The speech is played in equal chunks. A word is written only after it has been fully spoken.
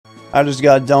I just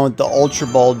got done with the Ultra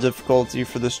Ball difficulty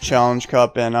for this Challenge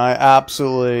Cup, and I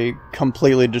absolutely,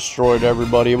 completely destroyed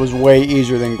everybody. It was way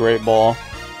easier than Great Ball.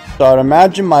 So I'd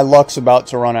imagine my luck's about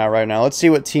to run out right now. Let's see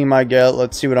what team I get.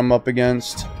 Let's see what I'm up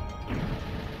against.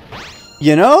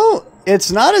 You know,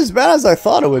 it's not as bad as I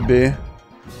thought it would be.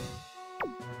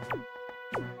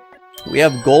 We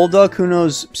have Golduck, who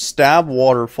knows Stab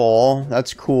Waterfall.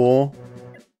 That's cool.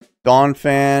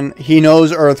 Donphan, he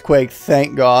knows Earthquake,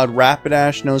 thank God.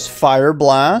 Rapidash knows Fire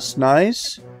Blast,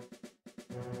 nice.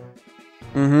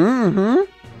 Okay,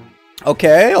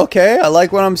 okay, I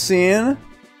like what I'm seeing.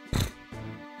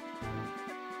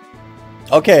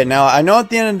 Okay, now I know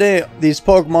at the end of the day, these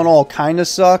Pokemon all kind of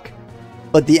suck,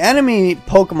 but the enemy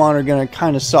Pokemon are going to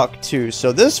kind of suck too.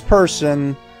 So this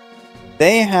person,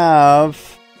 they have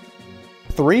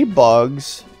 3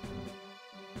 bugs,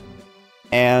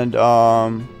 and,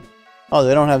 oh,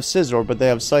 they don't have Scizor, but they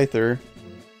have Scyther.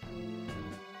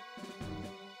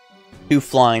 2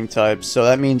 flying types, so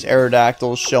that means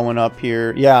Aerodactyl's showing up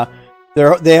here. Yeah,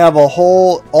 they have a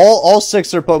whole... All 6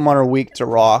 of their Pokemon are weak to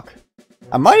Rock.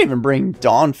 I might even bring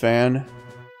Donphan.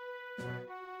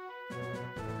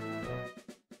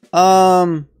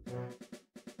 Nah,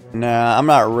 I'm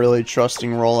not really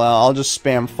trusting Rollout. I'll just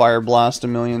spam Fire Blast a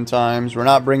million times. We're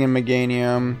not bringing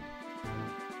Meganium.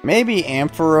 Maybe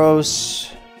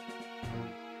Ampharos.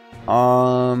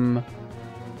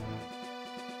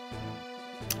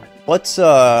 Let's,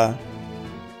 okay,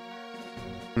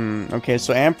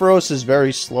 so Ampharos is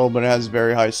very slow, but it has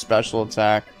very high special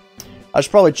attack. I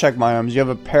should probably check my items. You have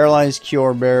a Paralyzed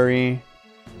Cure Berry.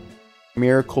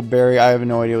 Miracle Berry, I have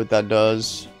no idea what that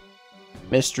does.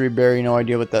 Mystery Berry, no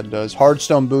idea what that does.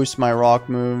 Heartstone boosts my rock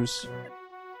moves.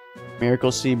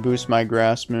 Miracle Seed boosts my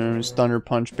grass moves. Thunder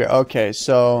Punch Berry. Okay,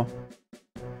 so...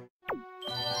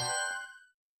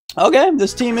 okay,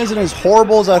 this team isn't as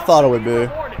horrible as I thought it would be.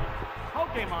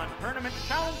 Pokemon Tournament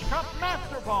Challenge Cup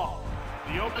Master Ball.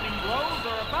 The opening blows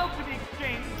are about to be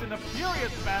exchanged in a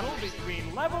furious battle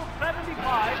between level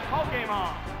 75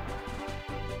 Pokemon.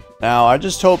 Now, I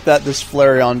just hope that this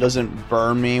Flareon doesn't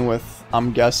burn me with,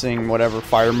 I'm guessing, whatever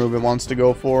fire move it wants to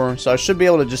go for. So I should be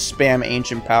able to just spam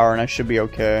Ancient Power and I should be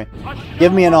okay.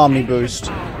 Give me an Omni Boost.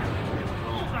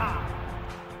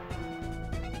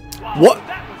 What?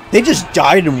 They just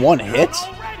died in one hit?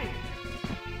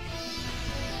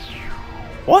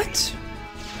 What?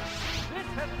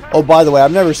 Oh, by the way,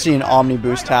 I've never seen Omni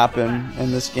Boost happen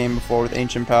in this game before with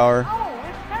Ancient Power.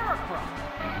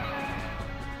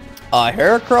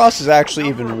 Heracross is actually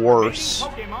even worse,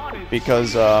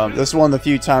 because this is one of the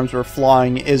few times where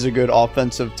flying is a good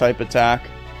offensive type attack.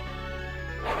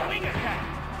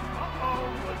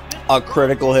 A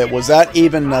critical hit. Was that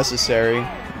even necessary?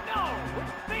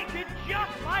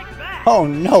 Oh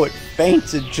no, it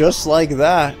fainted just like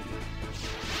that.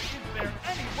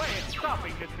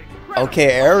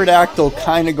 Okay, Aerodactyl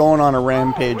kind of going on a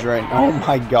rampage right now. Oh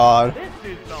my god.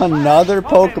 Another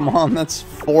Pokemon that's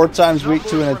 4 times weak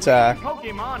to an attack.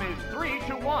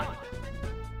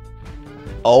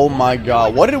 Oh my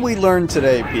god. What did we learn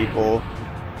today, people?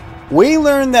 We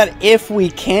learned that if we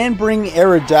can bring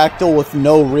Aerodactyl with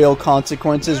no real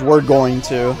consequences, we're going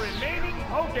to.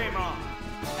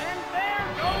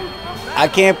 I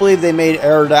can't believe they made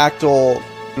Aerodactyl,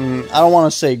 I don't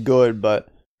want to say good, but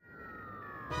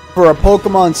for a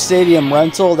Pokemon Stadium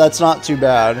rental, that's not too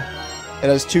bad. It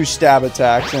has 2 stab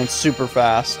attacks and it's super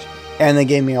fast. And they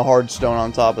gave me a hard stone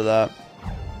on top of that.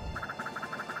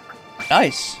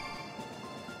 Nice.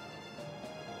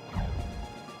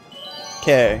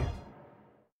 Okay.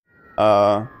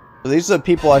 So these are the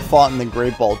people I fought in the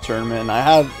Great Ball tournament, and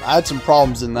I had some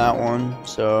problems in that one,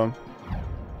 so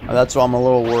that's why I'm a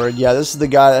little worried. Yeah, this is the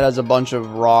guy that has a bunch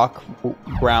of rock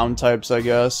ground types, I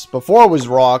guess. Before it was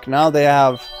rock, now they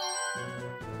have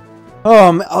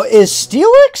is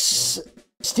Steelix?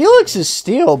 Steelix is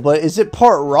steel, but is it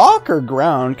part rock or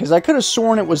ground? Because I could have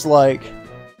sworn it was like,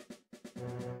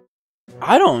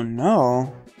 I don't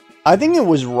know. I think it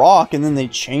was rock and then they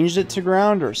changed it to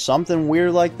ground or something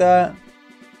weird like that.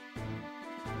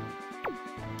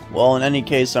 Well, in any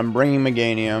case, I'm bringing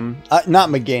Meganium. Not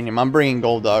Meganium, I'm bringing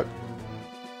Golduck.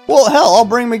 Well, hell, I'll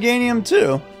bring Meganium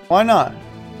too. Why not?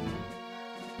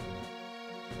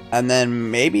 And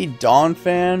then maybe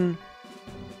Donphan.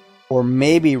 Or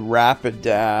maybe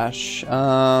Rapidash.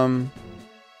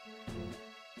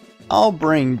 I'll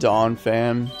bring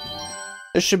Donphan.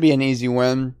 This should be an easy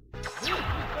win.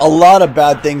 A lot of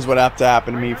bad things would have to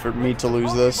happen to me for me to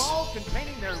lose this.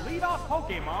 Containing their leadoff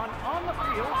Pokemon on the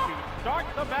field to start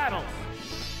the battle.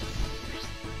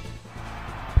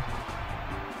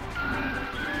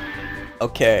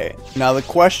 Okay, now the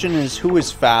question is, who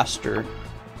is faster?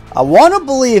 I want to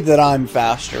believe that I'm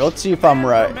faster. Let's see if I'm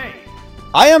right.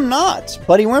 I am not,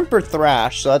 but he went for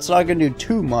Thrash, so that's not going to do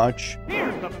too much.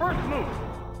 Here's the first move.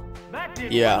 That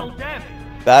did Yeah, little damage.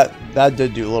 that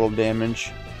did do little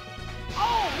damage.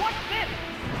 Oh, what's this?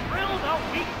 Drilled a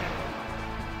weakness.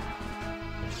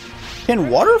 Can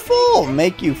Waterfall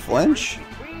make you flinch?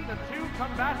 Between the two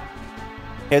combatants.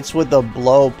 Hits with a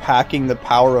blow packing the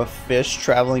power of fish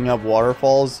traveling up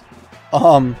waterfalls.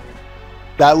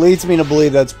 That leads me to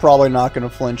believe that's probably not going to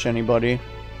flinch anybody.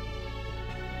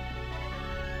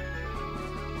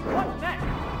 What's next?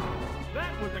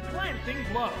 That was a glancing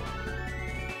blow.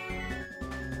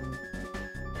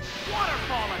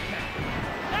 Waterfall attack.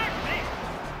 That's it.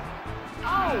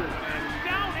 Oh, and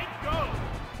down it goes.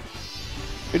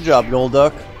 Good job,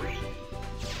 Golduck.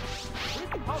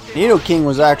 Nidoking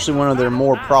was actually one of their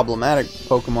more problematic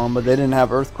Pokemon, but they didn't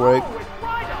have Earthquake. Oh, it's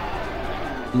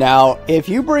Rhydon. Now, if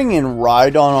you bring in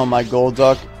Rhydon on my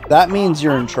Golduck, that means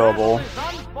you're in trouble.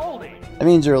 Battle is unfolding. That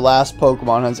means your last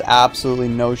Pokemon has absolutely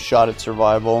no shot at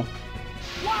survival.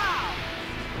 Wow!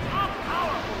 A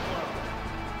powerful blow.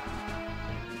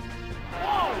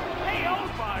 Whoa!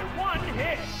 KO'd by one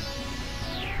hit.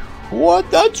 What?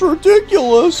 That's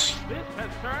ridiculous! This has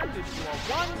turned into a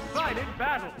one-sided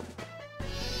battle.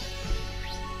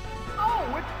 Oh,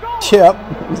 it's Golem! Yep,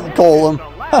 Golem. The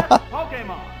last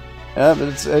Pokemon. Yep,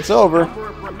 it's over. Number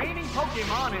of remaining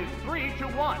Pokemon is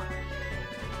 3-1.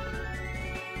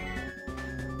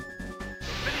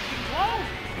 Finishing blow.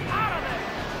 Out of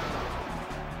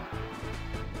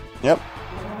there. Yep,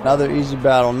 another easy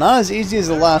battle. Not as easy as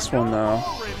the last one, though.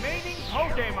 Four remaining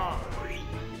Pokemon.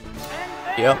 And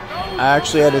there Yep, goes I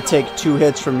actually had to the take 2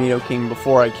 hits from Nidoking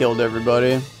before I killed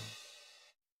everybody.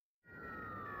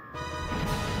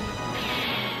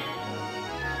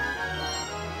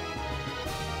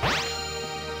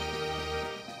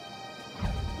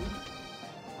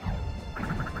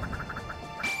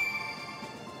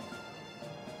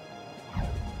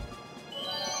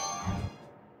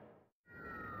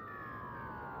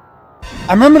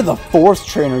 I remember the 4th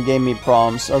trainer gave me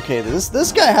problems. Okay,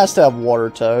 this guy has to have water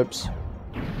types.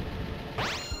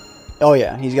 Oh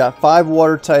yeah, he's got 5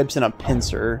 water types and a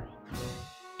Pinsir.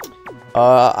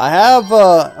 I have,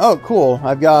 oh cool,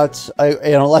 I've got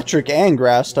an electric and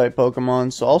grass type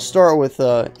Pokemon, so I'll start with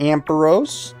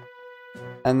Ampharos,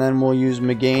 and then we'll use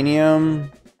Meganium.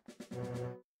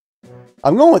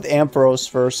 I'm going with Ampharos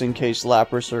first in case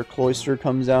Lapras or Cloyster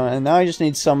comes out, and now I just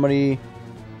need somebody...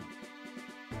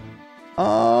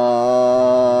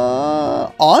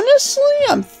 honestly,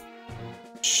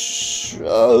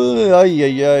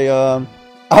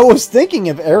 I was thinking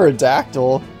of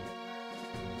Aerodactyl,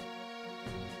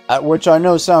 which I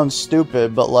know sounds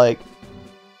stupid, but like,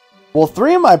 well,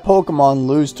 3 of my Pokemon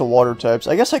lose to water types.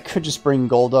 I guess I could just bring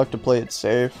Golduck to play it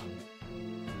safe.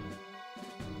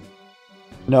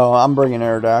 No, I'm bringing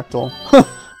Aerodactyl.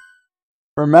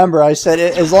 Remember, I said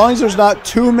it, as long as there's not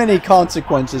too many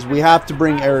consequences, we have to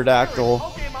bring Aerodactyl.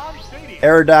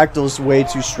 Aerodactyl's way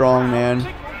too strong, man.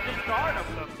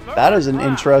 That is an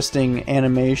interesting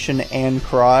animation and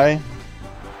cry.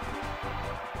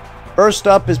 First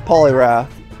up is Poliwrath.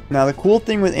 Now, the cool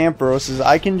thing with Ampharos is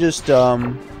I can just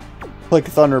click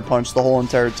Thunder Punch the whole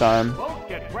entire time.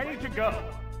 Get ready to go.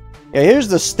 Yeah, here's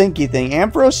the stinky thing.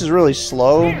 Ampharos is really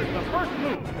slow. Here's the first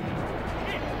move.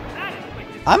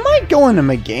 I might go into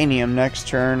Meganium next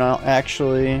turn,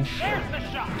 actually. There's the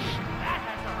shot. That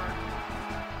had to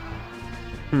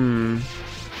hurt.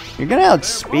 You're gonna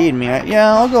outspeed me.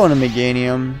 Yeah, I'll go into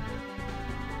Meganium.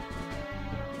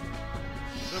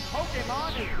 The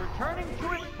Pokemon is returning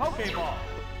to its Pokeball.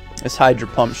 This Hydro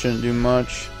Pump shouldn't do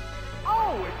much.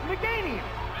 Oh, it's Meganium.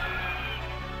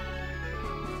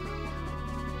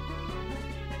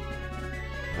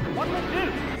 What will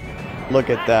do?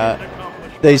 Look at that.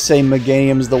 They say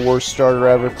Meganium's the worst starter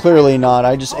ever. Clearly not.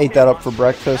 I just ate that up for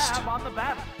breakfast. On the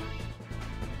battle.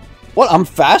 What? I'm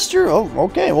faster? Oh,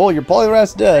 okay. Well, your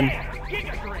Poliwrath's dead.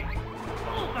 Giga Drain.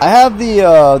 I have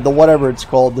the whatever it's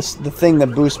called, the thing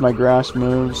that boosts my grass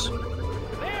moves. There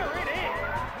it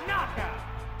is. Knockout.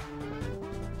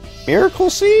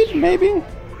 Miracle Seed, maybe?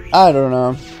 I don't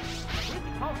know.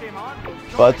 Pokemon will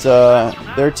join But the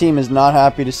their team is not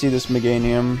happy to see this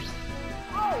Meganium.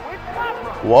 Oh, it's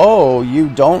Lapras. Whoa, you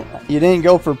didn't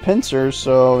go for Pinsir,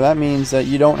 so that means that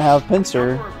you don't have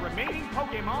Pinsir. Number of remaining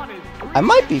Pokemon is I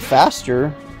might be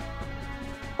faster.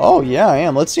 Oh yeah, I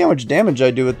am. Let's see how much damage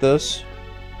I do with this.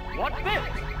 What's this?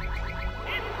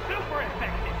 It's super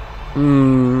effective. A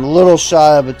little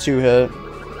shy of a 2-hit.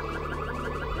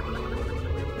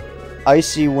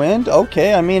 Icy Wind?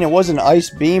 Okay, I mean it wasn't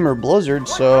Ice Beam or Blizzard,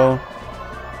 so...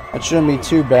 That shouldn't be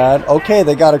too bad. Okay,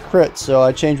 they got a crit, so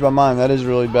I changed my mind. That is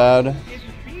really bad. Its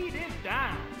speed is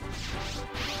down.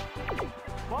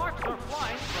 Sparks are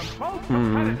flying from both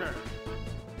competitors.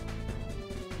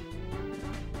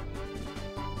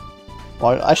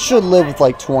 Well, I should live with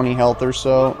like 20 health or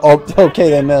so. Oh,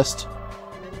 okay, they missed.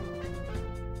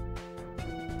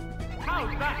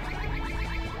 How's that?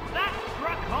 That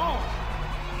struck home.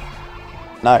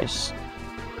 Nice.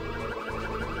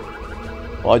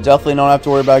 Well, I definitely don't have to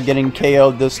worry about getting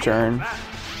KO'd this turn.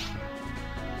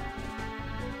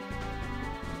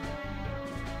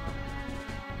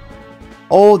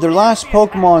 Oh, their last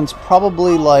Pokemon's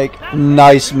probably like...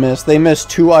 Nice miss. They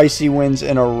missed 2 Icy Winds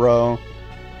in a row.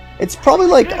 It's probably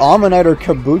like Ammonite or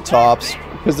Kabutops,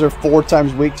 because they're 4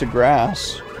 times weak to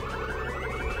grass.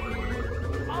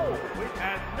 Oh, it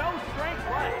has no strength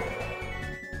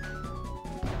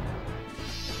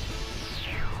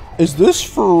left. Is this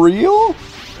for real?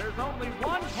 There's only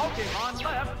one Pokemon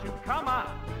left to come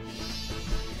out.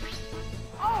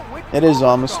 Oh, It is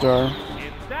Amistar.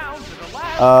 it's down to the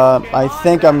last I Pokemon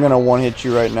think I'm left. gonna one-hit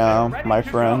you right now, Ready my to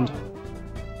friend. go.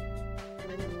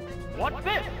 What's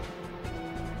this?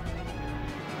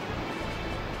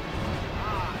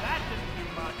 Ah, that didn't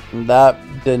do much.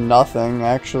 That did nothing,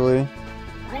 actually.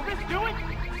 Will this do it?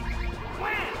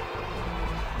 Wham!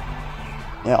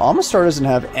 Yeah, Amistar doesn't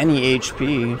have any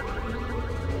HP.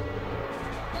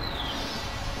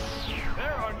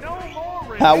 There are no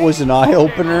more That was an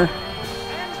eye-opener. And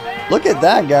there Look at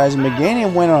that, guys.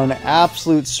 Meganium went on an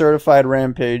absolute certified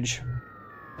rampage.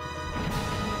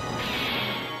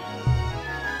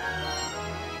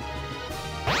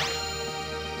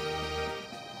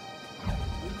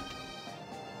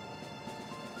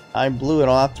 I blew it.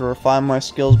 I'll have to refine my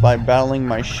skills by battling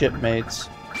my shipmates.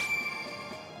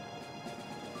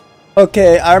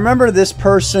 Okay, I remember this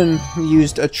person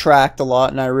used Attract a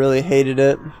lot and I really hated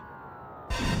it.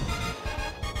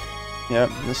 Yep,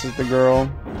 this is the girl.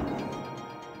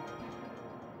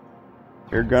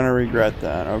 You're gonna regret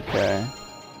that, okay.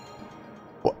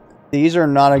 These are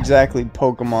not exactly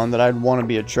Pokemon that I'd want to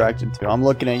be attracted to. I'm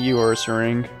looking at you,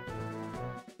 Ursaring.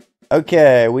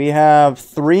 Okay, we have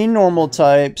 3 normal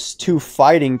types, 2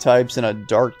 fighting types, and a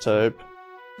dark type.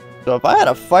 So if I had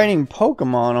a fighting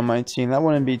Pokemon on my team, that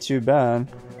wouldn't be too bad.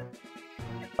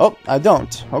 Oh, I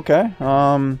don't. Okay,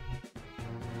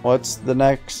 what's the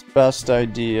next best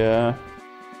idea?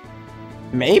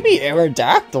 Maybe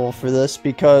Aerodactyl for this,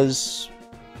 because...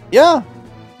 Yeah,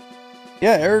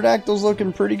 Aerodactyl's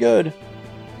looking pretty good.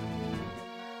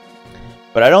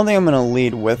 But I don't think I'm going to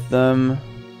lead with them.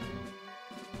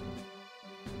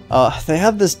 They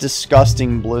have this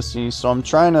disgusting Blissey, so I'm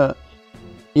trying to...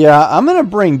 Yeah, I'm going to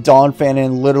bring Donphan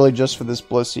in literally just for this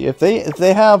Blissey. If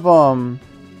they have,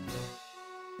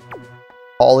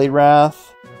 Poliwrath...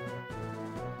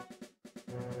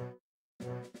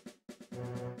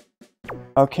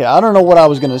 Okay, I don't know what I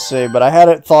was going to say, but I had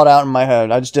it thought out in my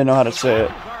head. I just didn't know how to say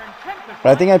it. But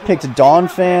I think I picked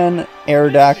Donphan,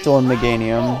 Aerodactyl, and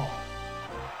Meganium.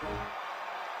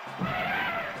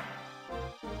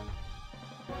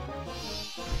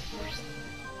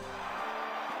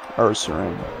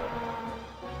 Ursaring.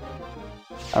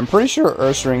 I'm pretty sure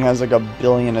Ursaring has like a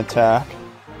billion attack.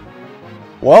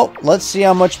 Well, let's see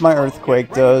how much my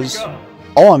Earthquake does.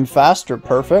 Oh, I'm faster.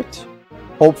 Perfect.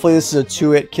 Hopefully this is a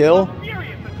 2-hit kill.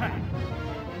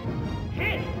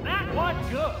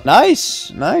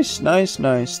 Nice! Nice, nice,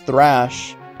 nice.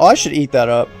 Thrash. Oh, I should eat that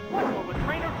up.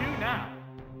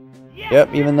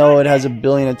 Yep, even though it has a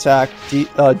billion attack,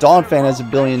 Donphan has a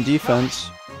billion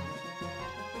defense.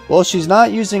 Well, she's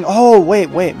not using... Oh, wait.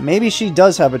 Maybe she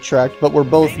does have Attract, but we're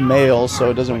both male,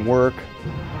 so it doesn't work.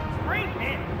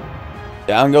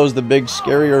 Down goes the big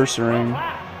scary Ursaring.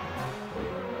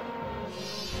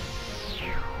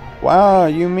 Wow,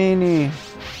 you meanie.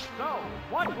 So,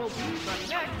 what will be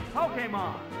the next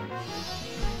Pokemon?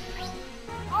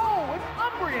 Oh, it's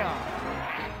Umbreon!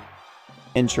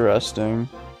 Interesting.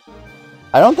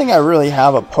 I don't think I really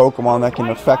have a Pokemon that can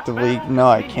effectively... No,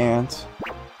 I can't.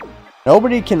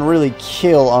 Nobody can really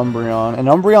kill Umbreon, and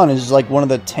Umbreon is like one of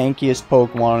the tankiest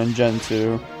Pokemon in Gen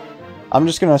 2. I'm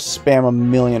just gonna spam a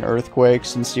million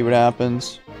Earthquakes and see what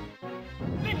happens.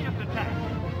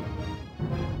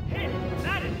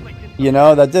 You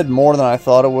know, that did more than I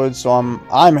thought it would, so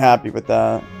I'm happy with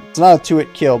that. It's not a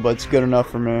 2-hit kill, but it's good enough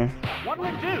for me. What will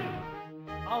it do?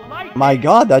 My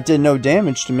god, that did no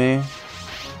damage to me.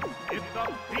 It's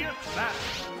a fierce battle.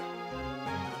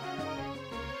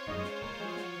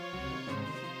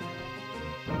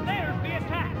 There's the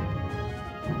attack.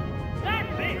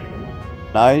 That's it.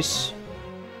 Nice.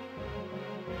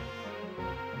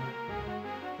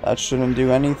 That shouldn't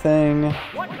do anything.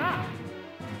 What now?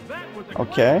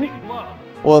 Okay.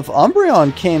 Well, if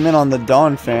Umbreon came in on the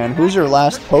Donphan, who's your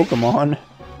last Pokemon?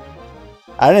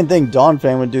 I didn't think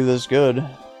Donphan would do this good. A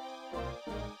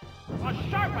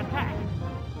sharp attack.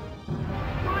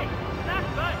 Right,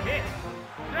 that's a hit.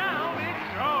 Down it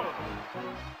goes.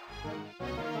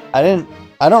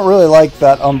 I don't really like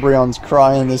that Umbreon's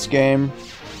cry in this game.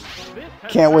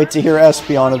 Can't wait to hear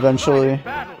Espeon eventually.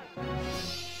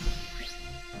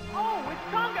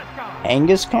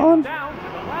 Kangaskhan? Down to the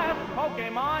last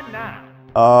Pokemon now.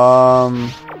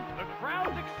 Um, The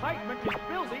crowd's excitement is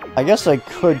building. I guess I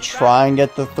could try and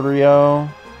get the 3-0.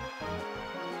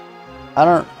 I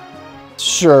don't...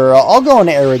 Sure, I'll go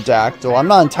into Aerodactyl. I'm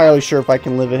not entirely sure if I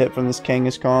can live a hit from this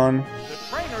Kangaskhan. The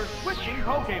trainer's switching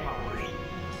Pokemon.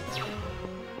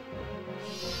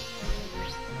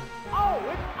 Oh,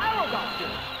 it's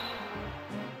Aerodactyl.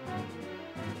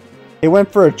 It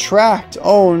went for Attract.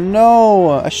 Oh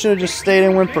no! I should have just stayed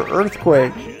and went for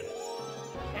Earthquake.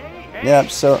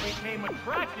 Yep, so... Became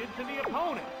attracted to the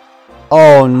opponent.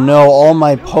 Oh no, all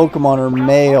my Pokemon are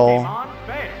male. Pokemon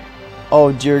fair.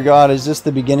 Oh dear god, is this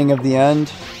the beginning of the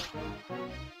end?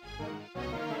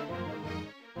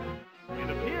 It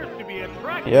appears to be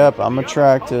attracted Yep, to I'm the other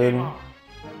attracted. Pokemon.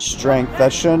 Strength,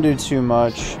 that shouldn't do too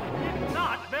much. It's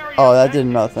not very Oh, that did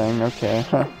effective. nothing, okay.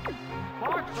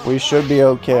 Sparks We should be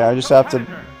okay, I just have to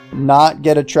not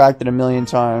get attracted a million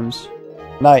times.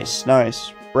 Nice,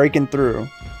 nice. Breaking through.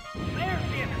 There's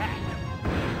the attack.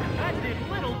 That did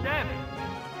little damage.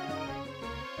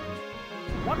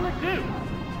 What'll it do?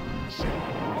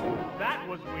 Oh, that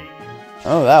was weak.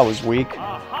 Oh, that was weak. A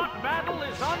hot battle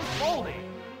is unfolding.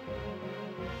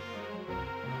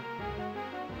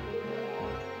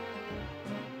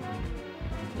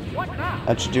 What now?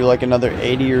 That should do like another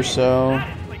 80 or so. That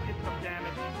actually did some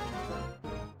damage.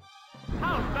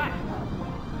 How's that?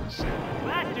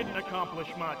 That didn't accomplish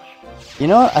much. You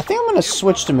know what? I think I'm gonna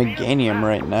switch to Meganium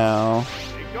right now.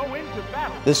 They go into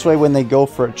battle. This way, when they go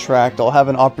for Attract, I'll have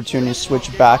an opportunity to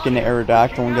switch back into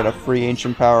Aerodactyl and get a free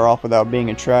Ancient Power off without being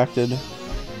attracted.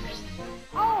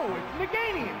 Oh, it's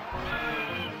Meganium.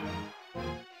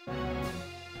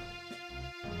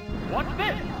 What's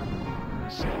this?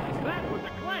 That was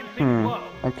a glancing blow.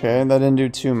 Okay, that didn't do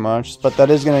too much, but that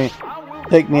is gonna How will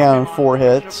take me out in Pokemon 4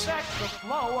 hits. affect the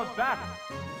flow of battle?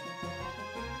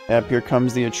 Yep, here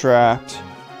comes the Attract.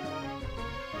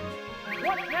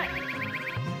 What next?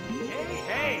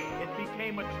 Hey, it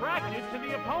became attracted to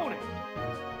the opponent.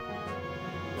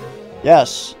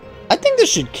 Yes, I think this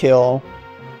should kill.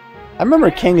 I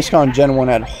remember Kangaskhan Gen 1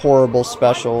 had horrible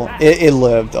special. It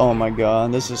lived. Oh my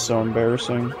god, this is so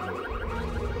embarrassing.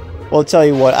 Well, I'll tell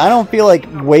you what, I don't feel like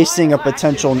wasting a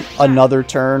potential another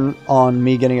turn on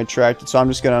me getting attracted, so I'm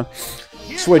just gonna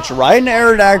switch right into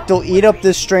Aerodactyl, eat up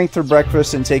this strength for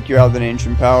breakfast, and take you out with an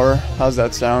Ancient Power. How's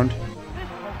that sound? This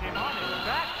Pokemon is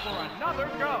back for another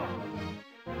go.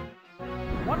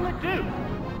 What'll it do?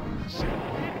 It's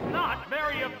not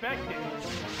very effective.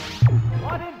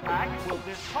 What impact will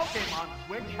this Pokemon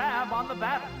switch have on the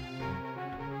battle?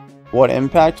 What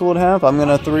impact will it have? I'm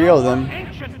gonna 3-0 them.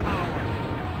 Ancient power.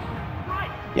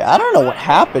 Right. Yeah, I don't know what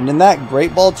happened in that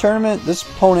Great Ball tournament. This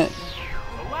opponent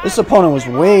was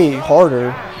way harder.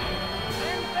 And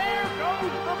there goes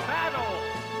the battle.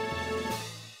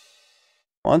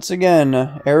 Once again,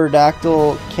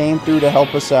 Aerodactyl came through to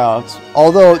help us out.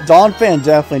 Although Donphan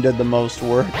definitely did the most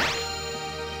work.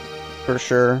 For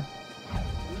sure.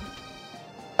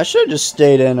 I should have just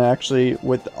stayed in actually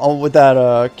with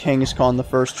that Kangaskhan the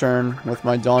first turn with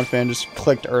my Donphan. Just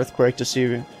clicked Earthquake to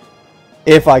see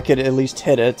if I could at least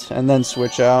hit it and then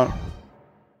switch out.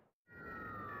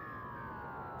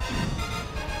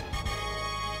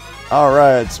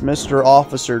 Alright, it's Mr.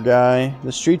 Officer Guy.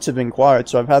 The streets have been quiet,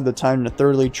 so I've had the time to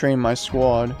thoroughly train my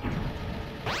squad.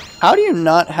 How do you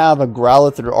not have a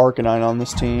Growlithe or Arcanine on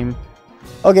this team?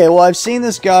 Okay, well, I've seen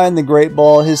this guy in the Great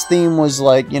Ball. His theme was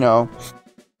like, you know,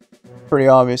 pretty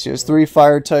obvious. He has 3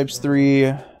 fire types,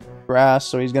 3 grass,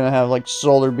 so he's gonna have like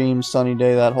Solar Beam, Sunny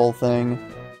Day, that whole thing.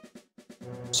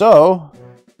 So,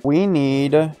 we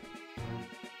need... I'm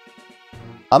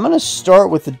gonna start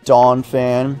with the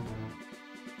Donphan.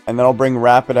 And then I'll bring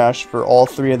Rapidash for all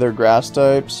 3 of their grass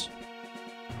types.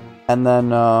 And then,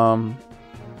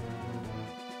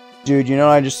 dude, you know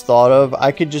what I just thought of?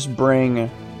 I could just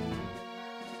bring,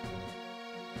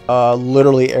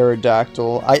 literally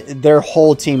Aerodactyl. Their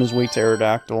whole team is weak to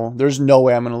Aerodactyl. There's no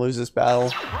way I'm gonna lose this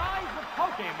battle.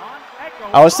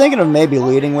 I was thinking of maybe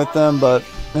leading with them, but,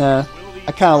 I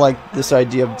kinda like this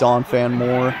idea of Donphan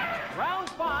more.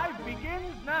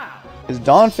 Because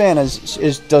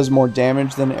Donphan does more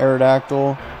damage than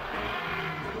Aerodactyl.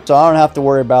 So I don't have to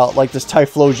worry about, like, this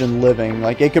Typhlosion living.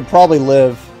 Like, it could probably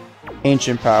live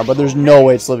Ancient Power, but there's no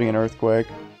way it's living in Earthquake.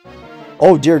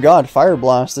 Oh, dear God, Fire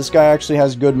Blast. This guy actually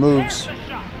has good moves.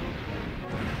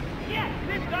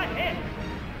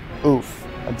 Oof.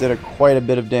 I did quite a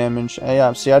bit of damage.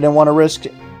 Yeah, see, I didn't want to risk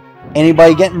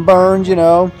anybody getting burned, you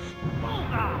know.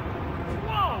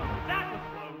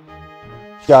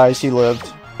 Guys, he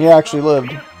lived. He actually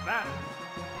lived.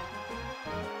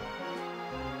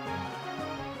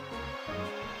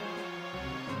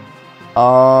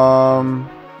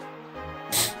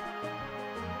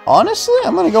 Honestly,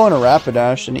 I'm gonna go into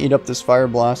Rapidash and eat up this Fire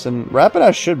Blast, and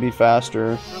Rapidash should be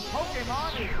faster. The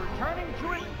Pokemon is returning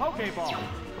to its Pokeball.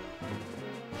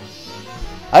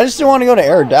 I just didn't want to go to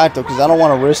Aerodactyl because I don't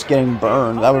want to risk getting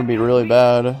burned. That would be really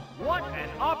bad. What an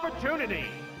opportunity!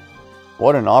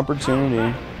 What an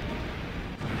opportunity.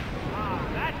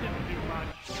 That didn't do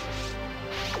much.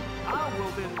 How will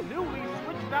this newly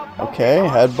switched out Pokemon Okay,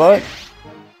 Headbutt.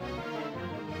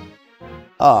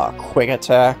 Ah, Quick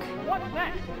Attack. What's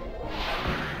next?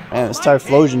 Man, this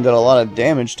Typhlosion did a lot of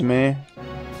damage to me.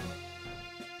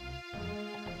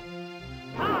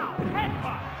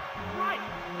 Headbutt! Right,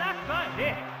 that's a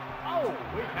hit! Oh,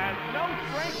 it has no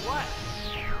strength left.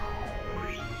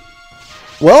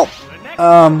 Well, The next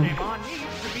Pokemon needs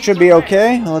to be should be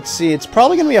okay. Let's see, it's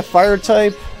probably gonna be a Fire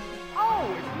type.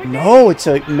 Oh, it's No, it's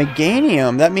a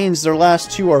Meganium. That means their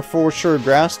last two are for sure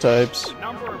Grass types. The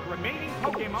number of remaining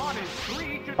Pokemon is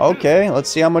 3 to 2. Okay, let's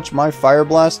see how much my Fire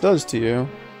Blast does to you.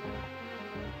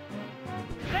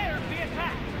 There's the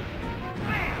attack!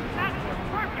 Man, that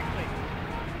worked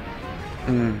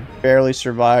perfectly! Barely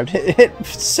survived. It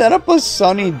set up a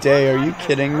sunny day. Are you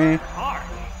kidding me? Hard.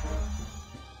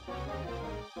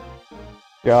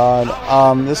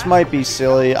 God, this might be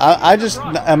silly.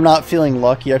 I'm not feeling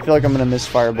lucky. I feel like I'm gonna miss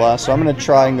Fire Blast, so I'm gonna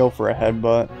try and go for a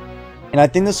Headbutt. And I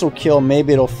think this will kill.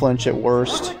 Maybe it'll flinch at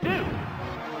worst.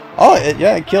 Oh,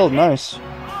 yeah, it killed. Nice. Oh,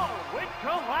 it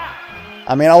collapsed!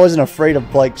 I mean, I wasn't afraid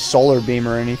of, like, Solar Beam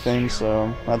or anything,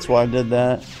 so that's why I did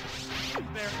that. Is there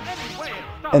any way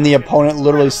of And the stopping opponent it?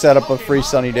 literally set up a free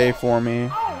sunny day for me.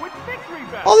 Oh, it's Victory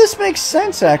Bell! Oh, this makes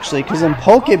sense, actually, because in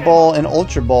Pokeball and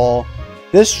Ultra Ball,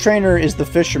 this trainer is the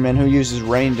fisherman who uses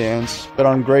Rain Dance, but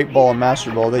on Great Ball and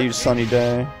Master Ball, they use Sunny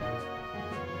Day.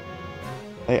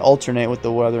 They alternate with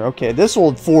the weather. Okay, this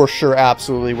will for sure,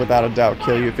 absolutely, without a doubt,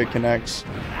 kill you if it connects.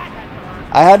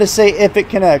 I had to say if it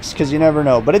connects, because you never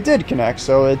know, but it did connect,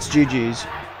 so it's GG's.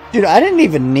 Dude, I didn't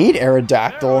even need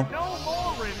Aerodactyl. No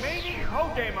more remaining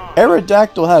Pokemon!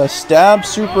 Aerodactyl had a stab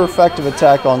super effective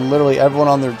attack on literally everyone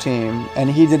on their team, and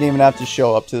he didn't even have to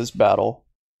show up to this battle.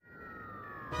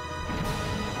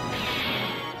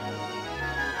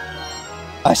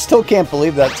 I still can't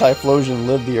believe that Typhlosion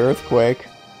lived the Earthquake.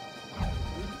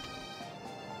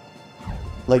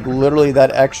 Like, literally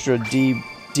that extra DB.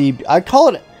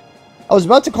 I was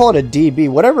about to call it a DB,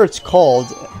 whatever it's called.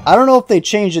 I don't know if they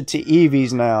changed it to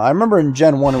EVs now. I remember in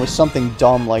Gen 1 it was something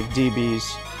dumb like DBs.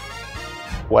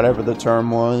 Whatever the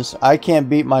term was. I can't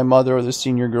beat my mother or the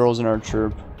senior girls in our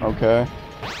troop, okay?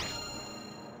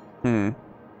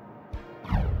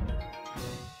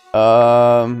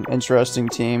 Interesting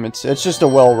team. It's just a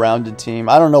well-rounded team.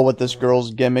 I don't know what this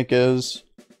girl's gimmick is.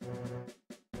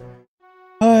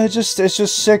 It's just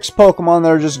 6 Pokemon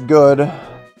that are just good.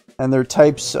 And their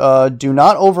types do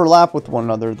not overlap with one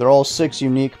another. They're all 6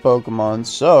 unique Pokemon,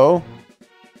 so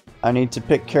I need to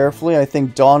pick carefully. I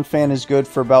think Donphan is good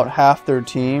for about half their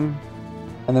team.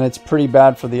 And then it's pretty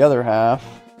bad for the other half.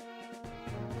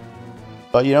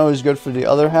 But you know who's good for the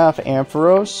other half?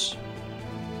 Ampharos.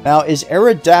 Now, is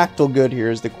Aerodactyl good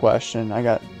here is the question.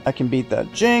 I can beat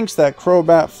that Jinx, that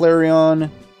Crobat,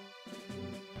 Flareon.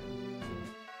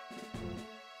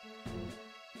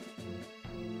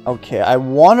 Okay, I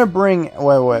want to bring...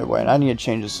 Wait. I need to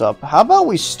change this up. How about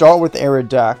we start with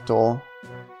Aerodactyl?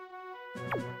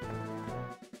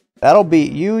 That'll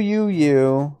beat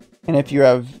you. And if you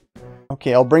have...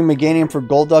 Okay, I'll bring Meganium for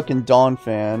Golduck and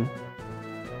Donphan.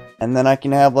 And then I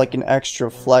can have, like, an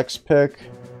extra flex pick.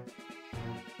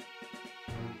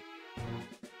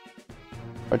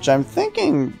 Which I'm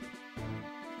thinking...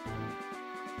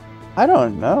 I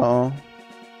don't know.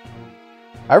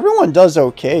 Everyone does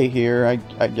okay here,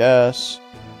 I guess.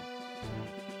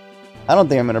 I don't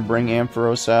think I'm going to bring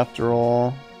Ampharos after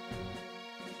all.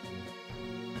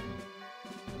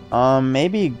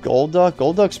 Maybe Golduck.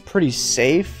 Golduck's pretty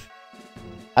safe.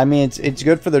 I mean, it's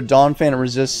good for their Donphan. It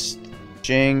resists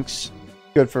Jinx.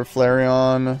 Good for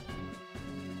Flareon.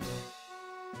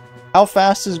 How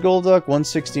fast is Golduck?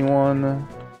 161.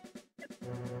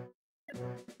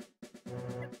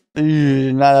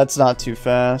 Nah, that's not too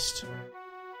fast.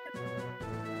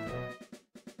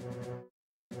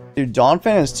 Dude,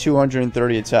 Donphan has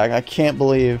 230 attack. I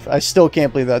still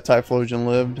can't believe that Typhlosion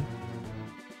lived.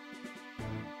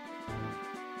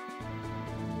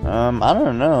 I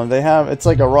don't know. It's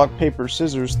like a rock, paper,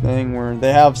 scissors thing where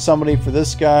they have somebody for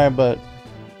this guy, but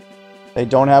they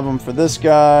don't have him for this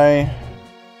guy.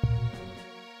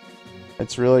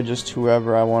 It's really just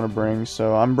whoever I want to bring.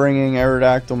 So I'm bringing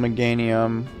Aerodactyl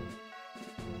Meganium.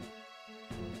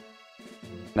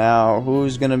 Now,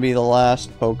 who's going to be the last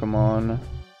Pokemon?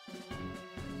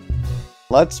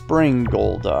 Let's bring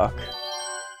Golduck.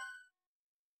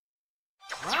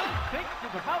 Round 6 is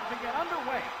about to get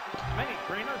underway. Many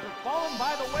trainers have fallen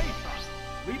by the wayside,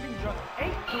 leaving just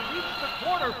 8 to reach the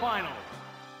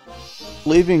quarterfinals.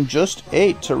 Leaving just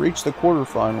 8 to reach the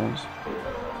quarterfinals.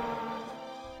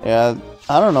 Yeah,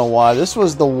 I don't know why. This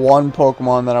was the one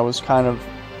Pokemon that I was kind of...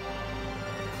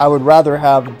 I would rather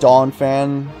have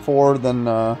Donphan for than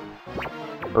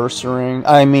Ursaring.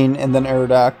 And then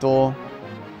Aerodactyl.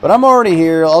 But I'm already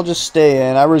here. I'll just stay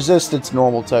in. I resist its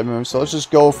normal type move, so let's just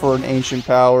go for an Ancient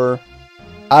Power.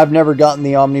 I've never gotten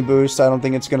the Omni Boost. I don't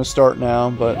think it's going to start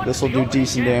now, but this will do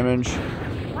decent damage.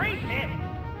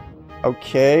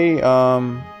 Okay,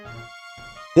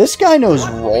 this guy knows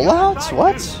rollouts?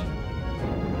 What?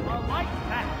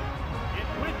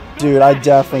 Dude, I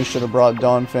definitely should have brought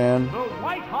Donphan.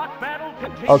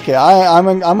 Okay, I'm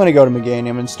gonna go to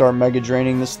Meganium and start Mega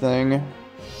Draining this thing. The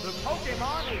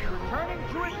Pokemon is returning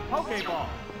to its Pokeball.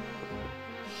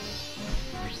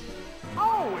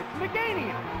 Oh, it's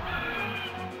Meganium.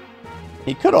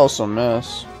 He could also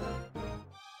miss.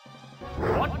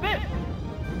 What's this?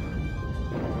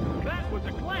 That was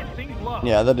a glancing blow.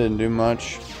 Yeah, that didn't do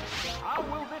much. How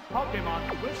will this Pokemon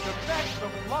switch affect the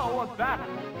flow of battle?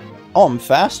 Oh, I'm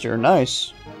faster.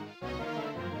 Nice.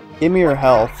 Give me your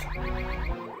health. A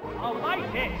light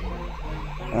hit.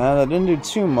 That didn't do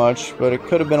too much, but it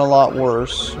could have been a lot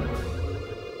worse. There's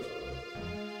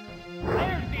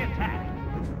the attack.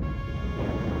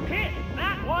 Hit.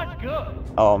 That was good.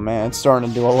 Oh man, it's starting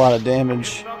to do a lot of damage.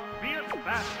 It's a fierce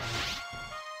battle.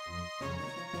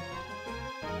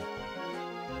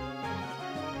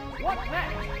 What's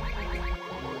next?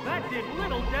 That did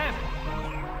little damage.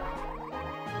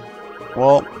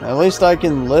 Well, at least I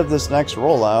can live this next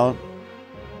rollout.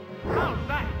 How's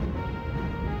that?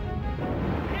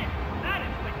 Hit. That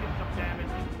inflicted some damage.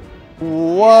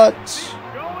 What?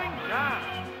 Going down.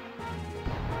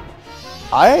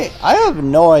 I have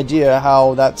no idea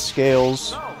how that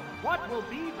scales. So, what will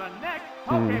be the next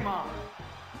Pokemon?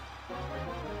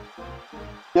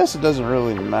 Guess it doesn't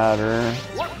really matter.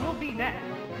 What will be next?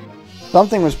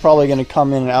 Something was probably going to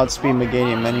come in and outspeed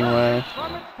Meganium anyway.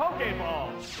 From its Pokeball.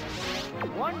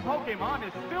 One Pokemon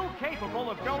is still capable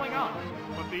of going up.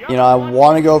 But the You know, I other one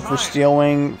want to go will for try. Steel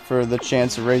Wing for the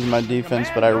chance of raising my defense,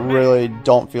 but I really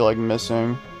don't feel like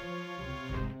missing.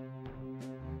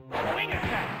 Wing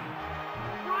attack.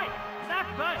 Right,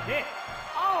 that's a hit.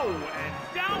 Oh, and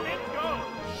down it goes.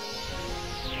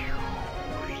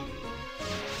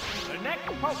 The next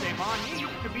Pokemon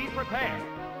needs to be prepared.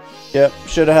 Yep,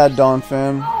 should have had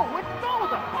Donphan. Oh, it's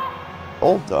Golduck.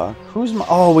 Golduck? Who's my...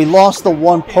 Oh, we lost the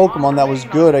one Pokemon that was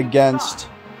good against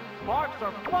Sparks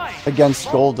are flying.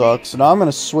 Golduck. So now I'm going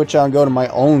to switch out and go to my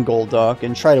own Golduck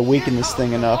and try to weaken this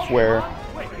thing enough where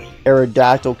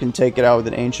Aerodactyl can take it out with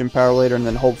an Ancient Power later and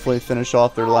then hopefully finish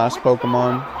off their last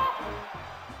Pokemon.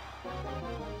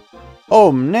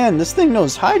 Oh man, this thing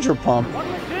knows Hydro Pump.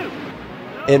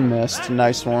 It missed.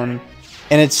 Nice one.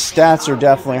 And its stats are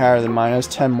definitely higher than mine. It has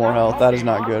 10 more health. That is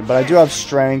not good. But I do have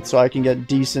strength, so I can get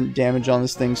decent damage on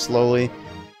this thing slowly.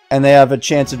 And they have a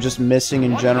chance of just missing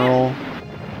in general.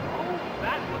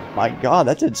 My god,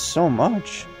 that did so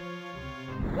much.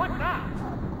 What now?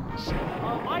 A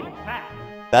light pack.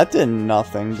 That did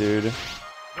nothing, dude. The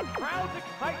crowd's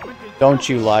excitement is Don't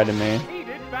you lie to me.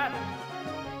 heated battle.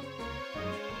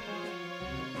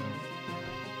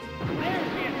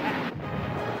 There's the attack.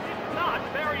 It's not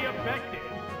very effective.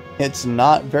 It's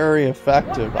not very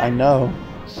effective, I know.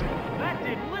 That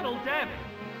did little damage.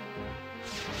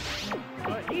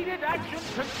 The heated action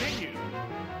continues.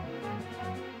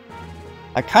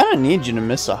 I kind of need you to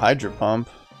miss a Hydro Pump.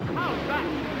 How's that?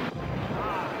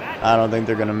 I don't think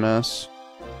they're gonna miss.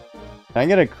 Can I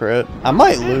get a crit? I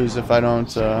might lose if I don't,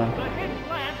 The hit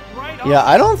lands right Yeah, on.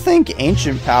 I don't think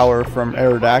Ancient Power from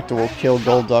Aerodactyl will kill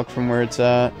Golduck from where it's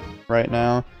at right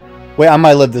now. Wait, I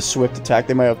might live the Swift attack.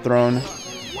 They might have thrown.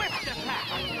 Swift attack.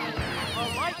 A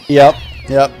light Yep.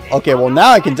 Okay, well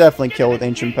now I can definitely kill with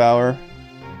Ancient Power.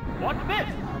 What's this?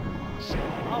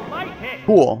 A light hit.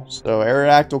 Cool. So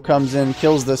Aerodactyl comes in,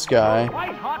 kills this guy.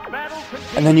 White hot battle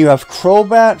continues. And then you have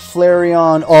Crobat,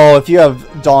 Flareon. Oh, if you have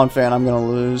Donphan, I'm gonna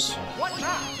lose. What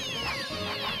now?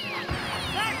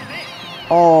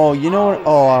 Oh, you know what?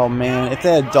 Oh, man. If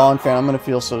they had Donphan, I'm gonna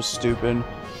feel so stupid.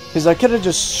 Because I could have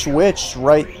just switched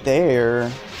right there.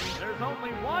 There's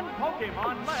only one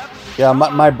Pokemon left. Yeah,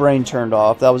 my brain turned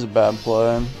off. That was a bad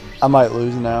play. I might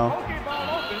lose now.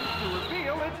 Pokeball opens to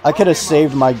reveal its I could have Pokemon.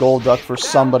 saved my Golduck for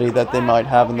somebody that they might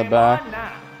have in the back.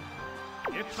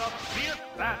 It's a fierce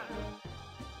battle.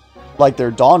 Like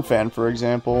their Donphan, for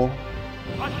example.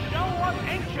 A show of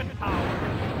ancient power.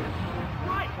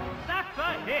 Right, that's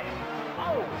a hit.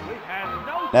 Oh, it has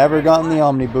no. Never gotten the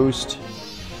Omni Boost.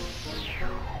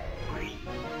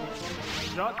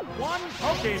 Just one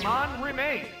Pokemon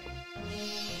remains.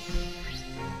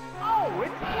 Oh,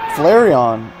 it's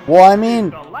Flareon. Well, I mean,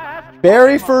 the last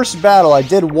very first battle, I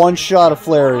did one shot of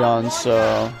Flareon,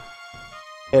 so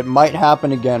it might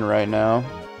happen again right now.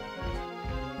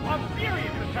 a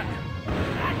furious attack.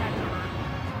 That had to hurt.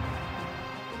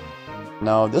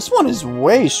 No, this one is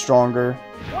way stronger.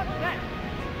 What's that?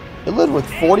 It lived with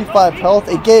 45 health.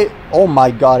 It gave... Oh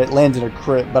my god, it landed a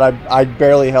crit, but I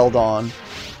barely held on.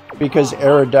 Because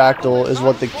Aerodactyl is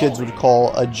what the kids would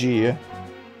call a G.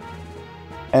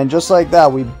 And just like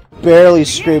that, we barely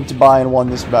scraped by and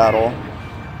won this battle.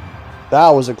 That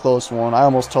was a close one. I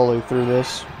almost totally threw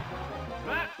this.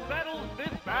 That settles this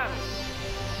battle.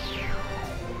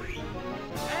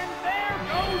 And there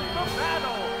goes the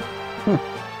battle.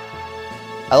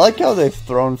 I like how they've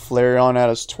thrown Flareon at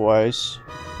us twice.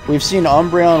 We've seen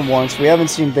Umbreon once. We haven't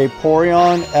seen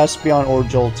Vaporeon, Espeon, or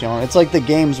Jolteon. It's like the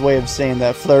game's way of saying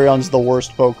that Flareon's the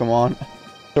worst Pokemon.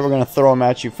 So we're gonna throw him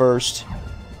at you first.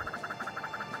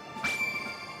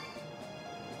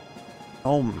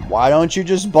 Oh, why don't you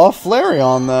just buff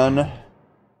Flareon then?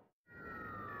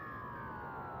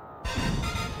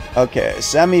 Okay,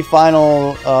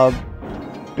 semi-final,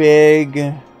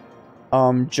 big,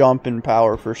 jump in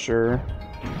power for sure.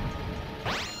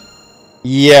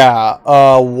 Yeah,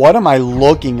 what am I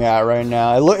looking at right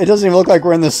now? It doesn't even look like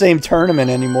we're in the same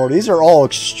tournament anymore. These are all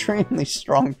extremely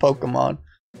strong Pokemon.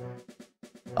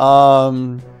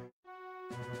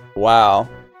 Wow.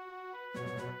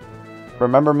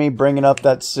 Remember me bringing up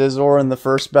that Scizor in the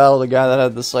first battle, the guy that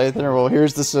had the Scyther? Well,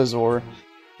 here's the Scizor.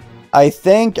 I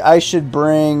think I should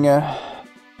bring...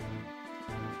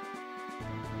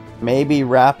 maybe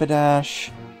Rapidash.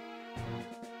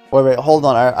 Wait, hold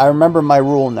on. I remember my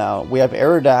rule now. We have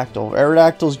Aerodactyl.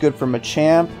 Aerodactyl's good for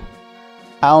Machamp,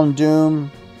 Houndoom,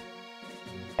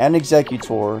 and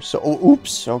Exeggutor. So, oh,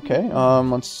 oops. Okay.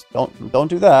 Let's don't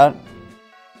do that.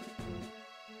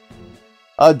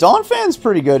 Donphan's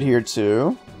pretty good here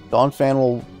too. Donphan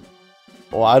will.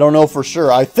 Well, I don't know for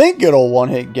sure. I think it'll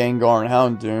one-hit Gengar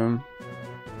and Houndoom.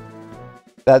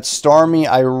 That Starmie,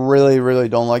 I really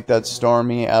don't like that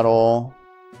Starmie at all.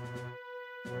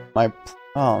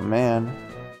 Oh, man.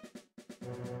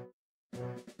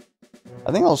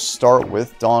 I think I'll start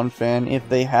with Donphan. If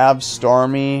they have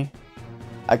Starmie,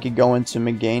 I could go into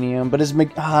Meganium. But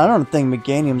I don't think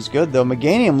Meganium's good, though.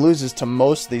 Meganium loses to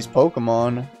most of these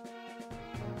Pokemon.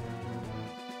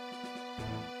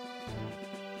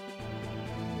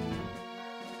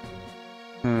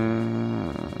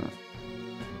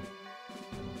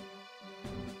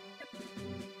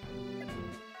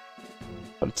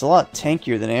 But it's a lot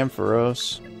tankier than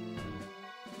Ampharos.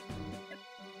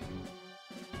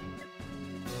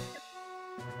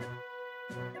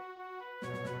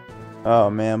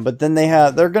 Oh man, but then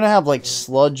they're gonna have like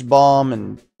Sludge Bomb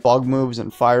and Bug moves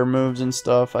and Fire moves and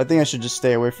stuff. I think I should just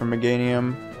stay away from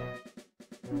Meganium.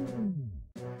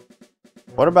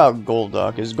 What about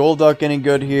Golduck? Is Golduck any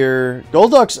good here?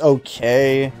 Golduck's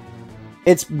okay.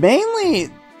 It's mainly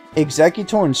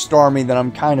Exeggutor and Starmie that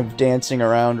I'm kind of dancing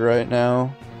around right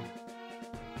now.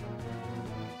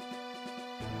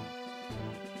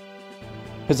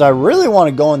 Because I really want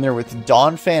to go in there with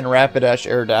Donphan, Rapidash,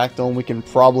 Aerodactyl, and we can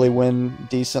probably win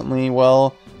decently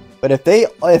well. But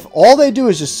if all they do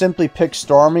is just simply pick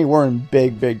Starmie, we're in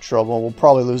big trouble. We'll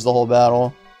probably lose the whole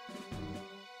battle.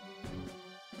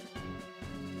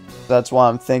 That's why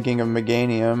I'm thinking of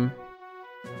Meganium.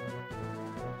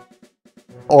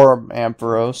 Or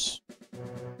Ampharos.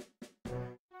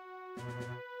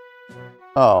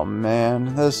 Oh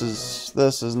man, this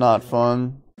is not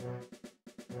fun.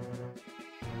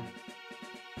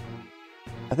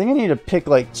 I think I need to pick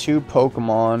like 2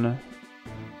 Pokemon.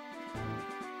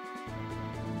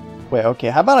 Wait, okay,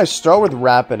 how about I start with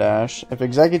Rapidash? If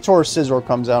Exeggutor or Scizor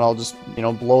comes out, I'll just, you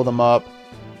know, blow them up.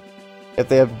 If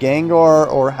they have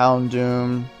Gengar or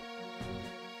Houndoom,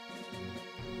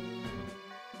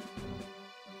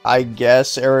 I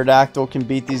guess Aerodactyl can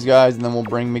beat these guys, and then we'll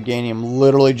bring Meganium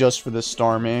literally just for this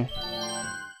Starmie.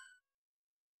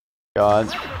 God.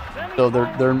 So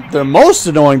their most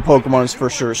annoying Pokemon is for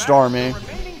sure Starmie.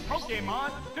 Remaining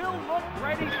Pokemon still look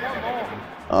ready for more.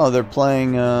 Oh, they're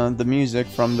playing the music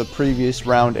from the previous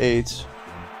round 8.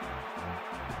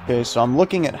 Okay, so I'm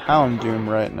looking at Houndoom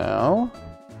right now.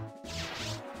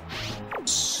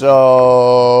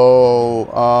 So,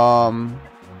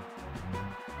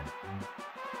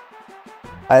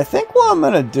 I think what I'm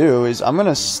gonna do is I'm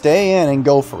gonna stay in and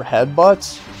go for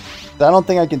Headbutts. I don't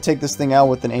think I can take this thing out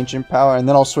with an Ancient Power, and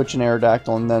then I'll switch an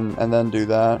Aerodactyl and then do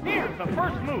that. Here's the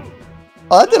first move.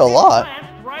 Oh, that did a lot.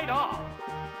 Glanced right off.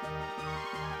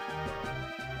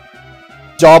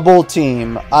 Double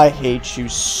team. I hate you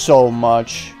so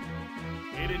much.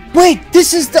 Wait,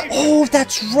 this is the... Oh,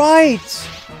 that's right.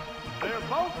 They're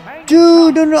both hanging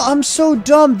Dude, no, I'm so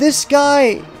dumb. This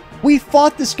guy... We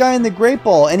fought this guy in the Great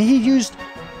Ball, and he used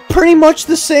pretty much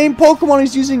the same Pokemon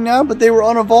he's using now, but they were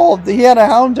unevolved. He had a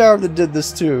Houndour that did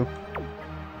this too.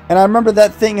 And I remember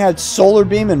that thing had Solar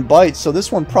Beam and Bite, so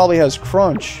this one probably has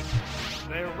Crunch.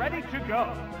 They're ready to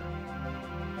go.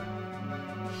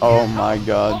 Oh my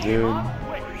god, dude.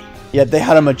 Yeah, they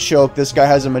had a Machoke. This guy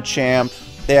has a Machamp.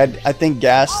 They had, I think,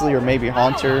 Ghastly or maybe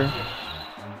Haunter.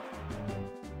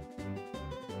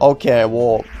 Okay,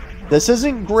 well, this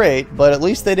isn't great, but at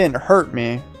least they didn't hurt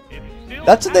me.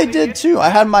 That's what they did too. I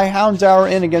had my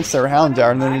Houndour in against their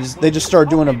Houndour, and then they just started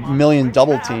doing a million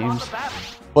double teams.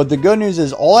 But the good news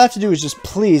is, all I have to do is just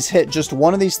please hit just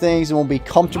one of these things, and we'll be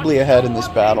comfortably ahead in this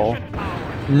battle.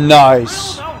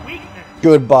 Nice.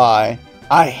 Goodbye.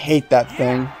 I hate that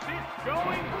thing.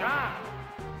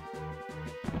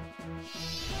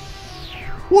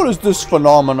 What is this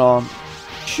phenomenon?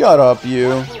 Shut up,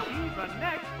 you.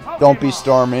 Don't be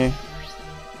Starmie.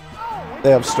 They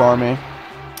have Starmie.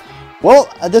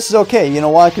 Well, this is okay. You know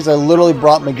why? Because I literally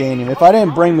brought Meganium. If I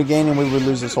didn't bring Meganium, we would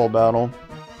lose this whole battle.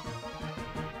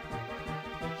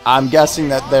 I'm guessing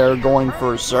that they're going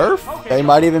for Surf. They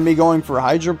might even be going for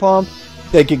Hydro Pump.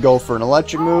 They could go for an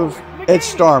electric move.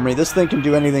 It's Starmie. This thing can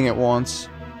do anything it wants.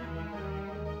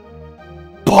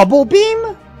 Bubble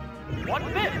Beam?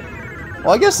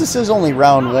 Well, I guess this is only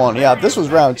round 1. Yeah, if this was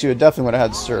round 2, it definitely would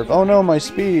have had Surf. Oh no, my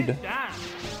speed.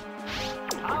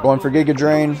 Going for Giga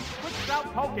Drain.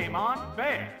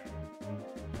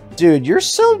 Dude, you're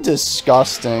so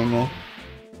disgusting.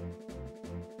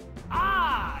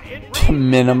 To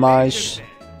minimize.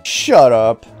 Shut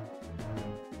up.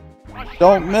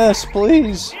 Don't miss,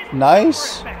 please.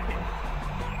 Nice.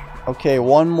 Okay,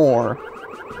 one more.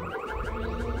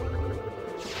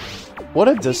 What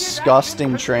a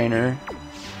disgusting trainer.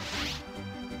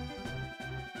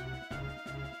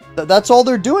 That's all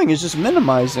they're doing is just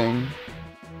minimizing.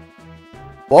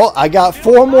 Well, I got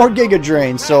 4 more Giga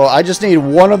Drains, so I just need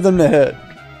one of them to hit.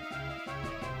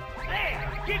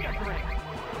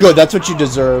 Good, that's what you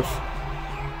deserve.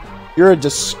 You're a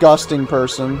disgusting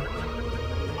person.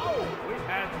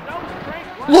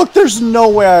 Look, there's no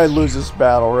way I lose this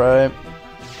battle, right?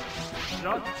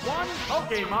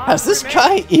 Has this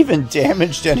guy even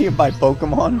damaged any of my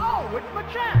Pokemon?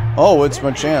 Oh, it's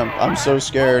Machamp. I'm so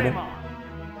scared.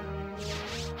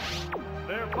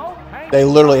 They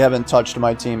literally haven't touched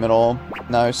my team at all.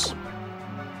 Nice.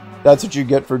 That's what you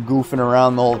get for goofing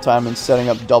around the whole time and setting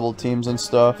up double teams and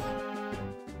stuff.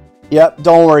 Yep,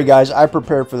 don't worry guys, I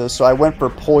prepared for this, so I went for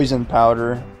Poison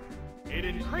Powder.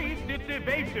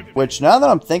 Which, now that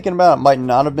I'm thinking about it, might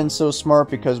not have been so smart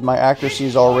because my accuracy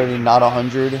is already not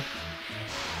 100.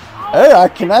 Hey, I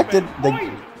connected!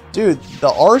 Dude, the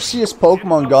Arceus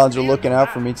Pokemon gods are looking out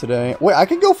for me today. Wait, I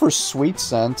could go for Sweet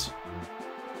Scent.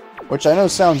 Which I know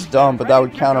sounds dumb, but that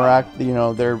would counteract, you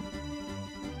know, their...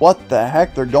 What the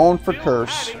heck? They're going for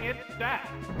Curse.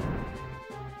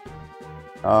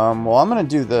 Well, I'm gonna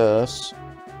do this.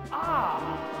 Such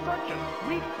a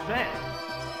sweet scent.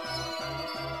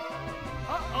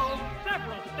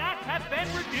 Several stats have been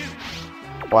reduced.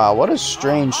 Wow, what a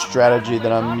strange strategy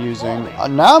that I'm using.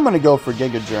 Now I'm gonna go for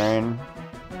Giga Drain.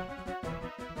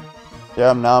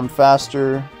 Yeah, now I'm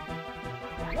faster.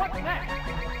 What's next?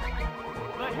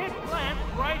 The hit glanced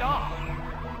right off.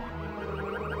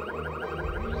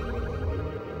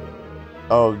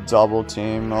 Oh, double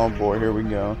team. Oh boy, here we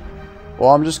go.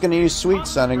 Well, I'm just gonna use Sweet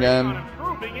Scent again.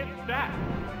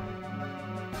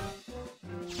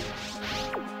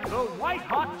 The white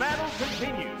hot battle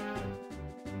continues.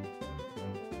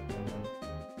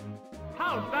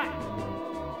 How's that?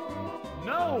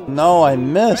 No. No, I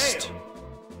missed.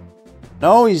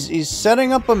 No, he's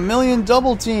setting up a million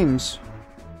double teams.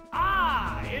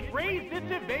 It raised its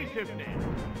evasiveness.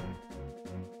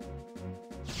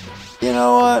 You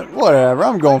know what? Whatever.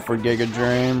 I'm going for Giga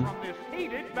Drain.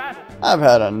 I've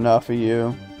had enough of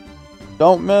you.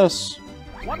 Don't miss.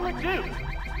 What'll it do?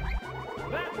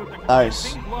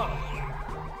 Nice.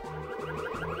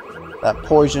 That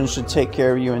poison should take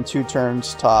care of you in 2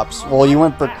 turns tops. Well, you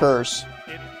went for curse.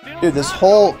 Dude, this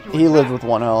whole... He lived with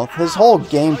 1 health. His whole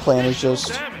game plan is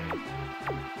just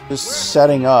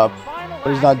setting up,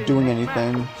 but he's not doing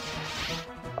anything.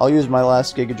 I'll use my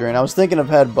last Giga Drain. I was thinking of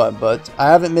Headbutt, but I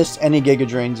haven't missed any Giga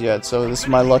Drains yet, so this is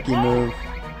my lucky move.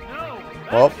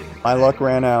 Well, my luck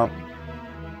ran out.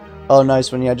 Oh,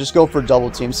 nice one. Yeah, just go for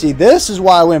double team. See, this is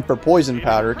why I went for Poison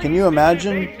Powder. Can you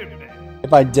imagine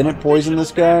if I didn't poison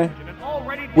this guy?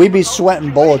 We'd be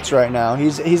sweating bullets right now.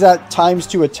 He's at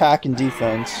 ×2 attack and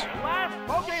defense.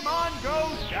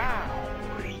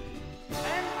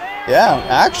 Yeah,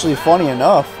 actually, funny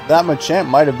enough, that Machamp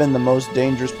might have been the most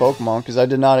dangerous Pokemon, because I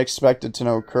did not expect it to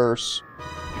know Curse.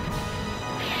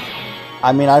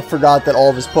 I mean, I forgot that all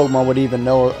of his Pokemon would even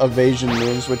know evasion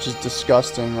moves, which is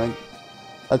disgusting. Like,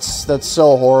 that's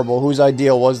so horrible. Whose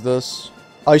idea was this?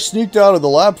 I sneaked out of the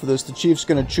lab for this. The Chief's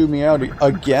gonna chew me out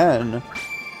again.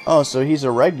 Oh, so he's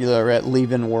a regular at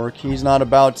leaving work. He's not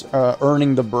about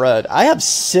earning the bread. I have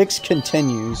 6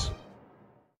 continues.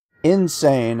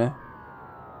 Insane.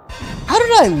 How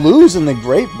did I lose in the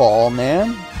Great Ball,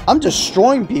 man? I'm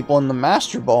destroying people in the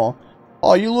Master Ball.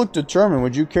 Oh, you look determined.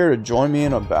 Would you care to join me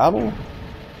in a battle?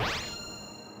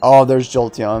 Oh, there's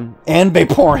Jolteon. And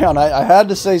Vaporeon. I had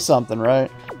to say something,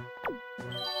 right?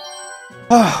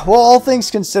 Well, all things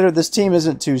considered, this team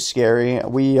isn't too scary.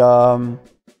 Oh,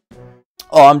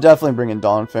 I'm definitely bringing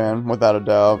Donphan, without a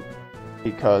doubt.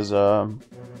 Because,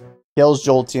 kills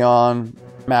Jolteon,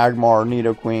 Magmar,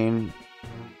 Nidoqueen.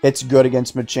 It's good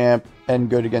against Machamp and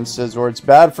good against Scizor. It's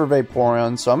bad for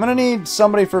Vaporeon, so I'm going to need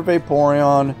somebody for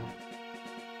Vaporeon.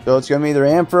 So it's going to be either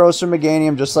Ampharos or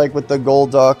Meganium, just like with the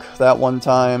Golduck that one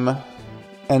time.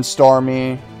 And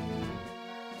Starmie.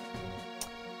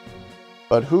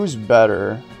 But who's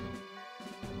better?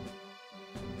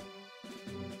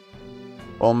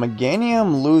 Well,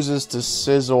 Meganium loses to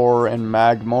Scizor and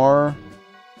Magmar.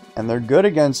 And they're good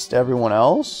against everyone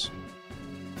else.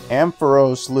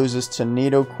 Ampharos loses to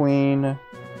Nidoqueen.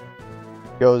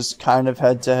 Goes kind of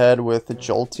head-to-head with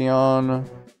Jolteon.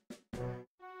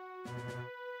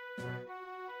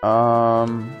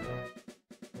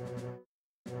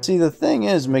 See, the thing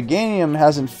is, Meganium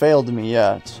hasn't failed me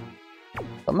yet.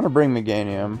 I'm gonna bring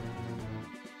Meganium.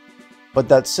 But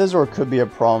that Scizor could be a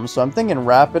problem, so I'm thinking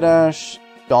Rapidash,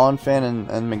 Donphan,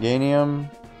 and Meganium.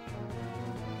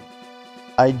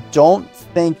 I don't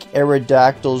think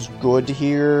Aerodactyl's good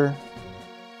here.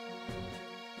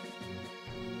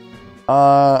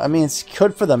 I mean, it's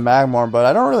good for the Magmar, but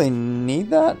I don't really need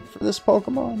that for this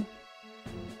Pokemon.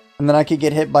 And then I could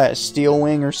get hit by a Steel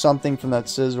Wing or something from that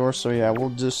Scizor, so yeah,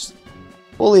 we'll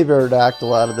leave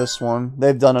Aerodactyl out of this one.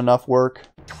 They've done enough work.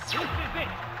 This is it,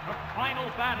 the final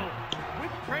battle.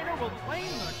 Which trainer will claim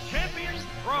the champion's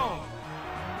throne?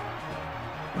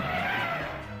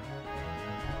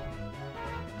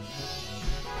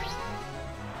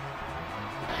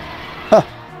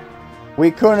 We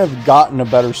couldn't have gotten a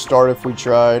better start if we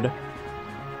tried.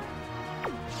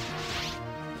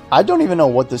 I don't even know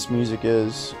what this music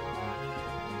is.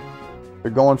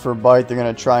 They're going for a bite, they're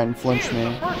going to try and flinch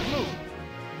me. First move,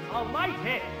 a light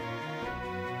hit.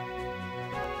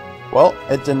 Well,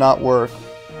 it did not work.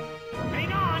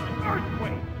 Hang on,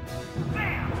 earthquake.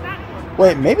 Bam, that was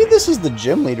Wait, maybe this is the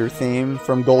gym leader theme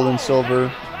from Gold and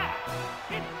Silver.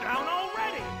 it's down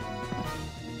already.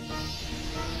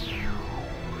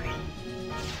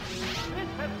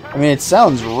 I mean, it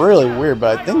sounds really weird,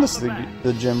 but I think this is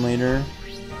the gym leader.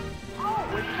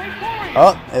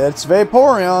 Oh, it's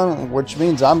Vaporeon, which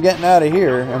means I'm getting out of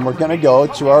here, and we're gonna go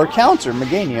to our counter,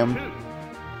 Meganium.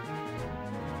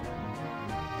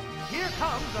 Here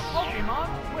comes the Pokemon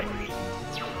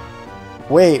Switch.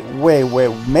 Wait,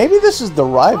 maybe this is the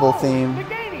rival theme.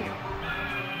 Meganium.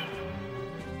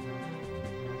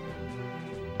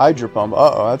 Hydro Pump,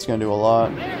 uh-oh, that's gonna do a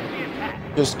lot. There's the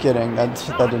attack. Just kidding, that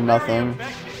did nothing.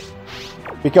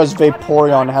 Because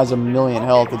Vaporeon has 1,000,000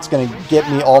 health, it's gonna get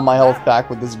me all my health back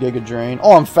with this Giga Drain.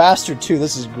 Oh, I'm faster too,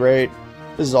 this is great.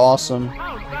 This is awesome.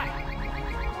 How's that?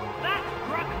 That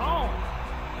struck home.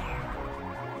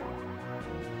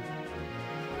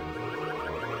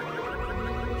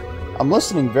 I'm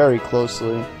listening very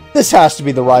closely. This has to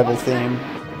be the rival theme.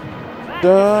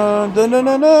 Dun, dun, dun,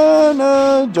 dun, dun,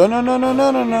 dun, dun, dun, dun,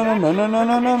 dun, dun, dun,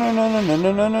 dun,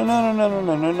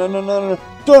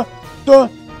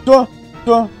 dun, dun,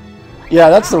 dun.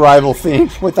 Yeah, that's the rival theme,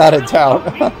 without a doubt.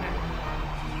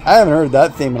 I haven't heard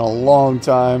that theme in a long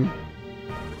time.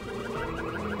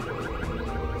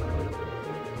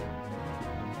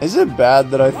 Is it bad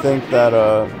that I think that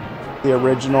the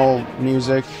original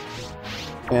music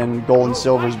and Gold and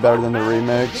Silver is better than the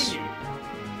remix.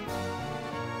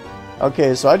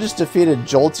 Okay, so I just defeated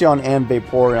Jolteon and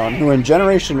Vaporeon, who in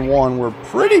Generation 1 were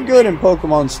pretty good in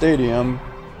Pokemon Stadium.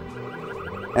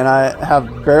 And I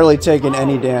have barely taken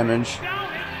any damage.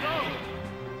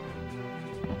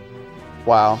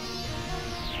 Wow.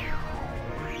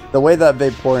 The way that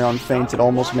Vaporeon fainted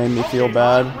almost made me feel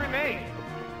bad.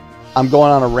 I'm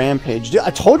going on a rampage. Dude, I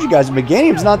told you guys,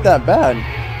 Meganium's not that bad.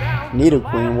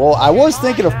 Nidoqueen. Well, I was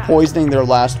thinking of poisoning their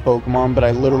last Pokemon, but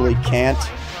I literally can't.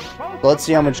 Let's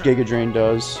see how much Giga Drain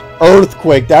does.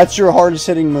 Earthquake, that's your hardest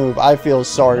hitting move. I feel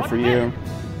sorry for you.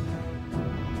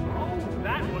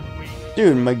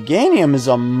 Dude, Meganium is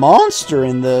a monster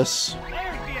in this.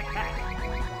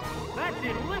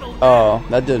 Oh,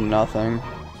 that did nothing.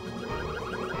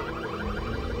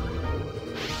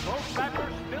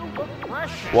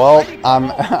 Well,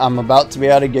 I'm about to be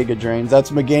out of Giga Drains.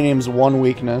 That's Meganium's one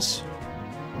weakness.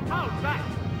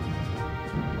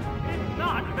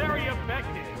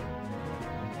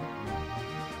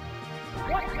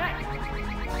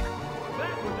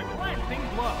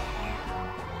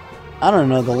 I don't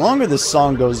know, the longer this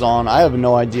song goes on, I have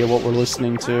no idea what we're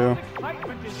listening to.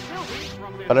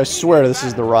 But I swear this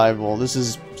is the rival. This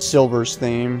is Silver's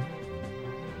theme.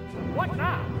 What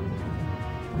now?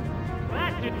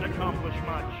 That didn't accomplish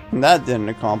much. That didn't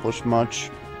accomplish much.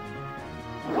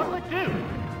 What'll it do?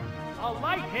 A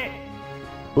light hit.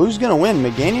 Who's gonna win,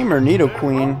 Meganium or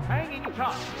Nidoqueen?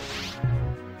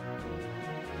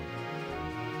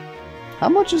 How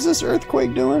much is this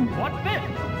Earthquake doing? What's this?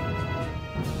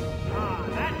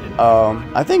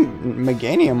 I think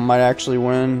Meganium might actually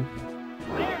win.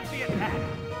 There's the attack.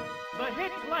 The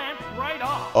hit glanced right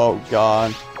off. Oh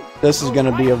god. This is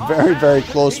gonna be a very, very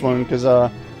close one, because I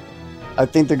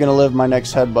think they're gonna live my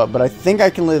next headbutt, but I think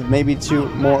I can live maybe 2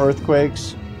 more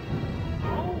Earthquakes.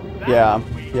 Yeah,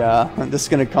 this is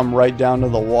gonna come right down to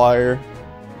the wire.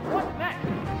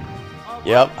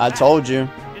 Yep, I told you.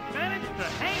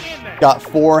 Got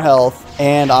 4 health,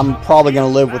 and I'm probably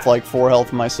gonna live with like 4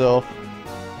 health myself.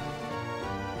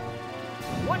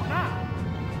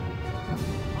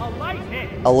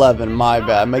 11, my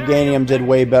bad. Meganium did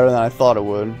way better than I thought it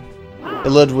would. It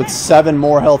lived with 7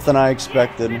 more health than I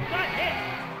expected.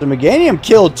 So Meganium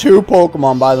killed 2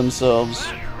 Pokemon by themselves.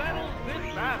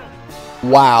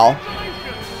 Wow.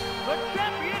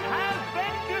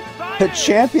 The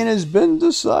champion has been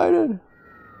decided.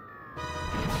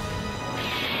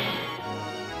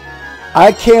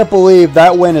 I can't believe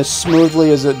that went as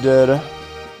smoothly as it did.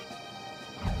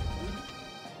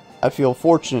 I feel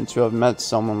fortunate to have met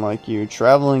someone like you.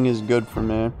 Traveling is good for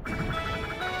me.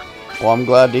 Well, I'm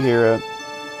glad to hear it.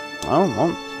 Oh,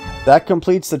 well, that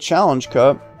completes the Challenge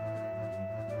Cup.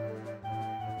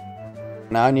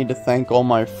 Now I need to thank all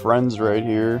my friends right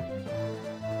here.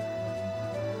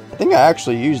 I think I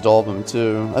actually used all of them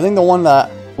too. I think the one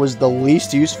that was the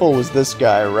least useful was this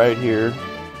guy right here.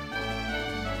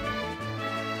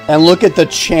 And look at the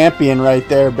champion right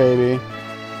there, baby.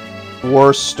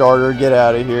 Worst starter, get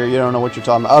out of here. You don't know what you're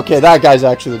talking about. Okay, that guy's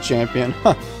actually the champion.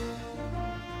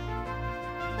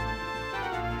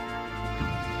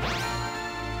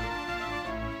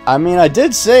 I mean, I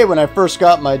did say when I first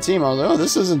got my team, I was like, oh,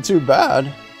 this isn't too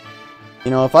bad. You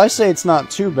know, if I say it's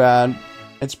not too bad,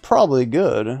 it's probably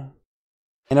good.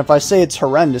 And if I say it's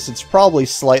horrendous, it's probably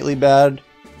slightly bad.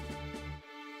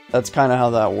 That's kind of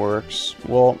how that works.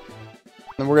 Well,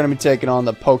 we're going to be taking on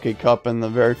the Poke Cup in the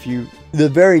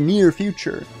very near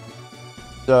future.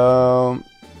 So,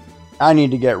 I need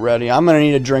to get ready. I'm going to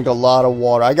need to drink a lot of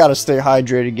water. I got to stay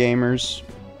hydrated, gamers.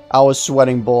 I was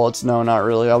sweating bullets. No, not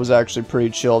really. I was actually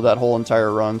pretty chill that whole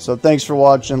entire run. So, thanks for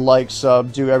watching. Like,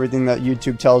 sub, do everything that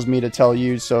YouTube tells me to tell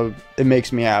you. So, it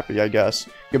makes me happy, I guess.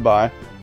 Goodbye.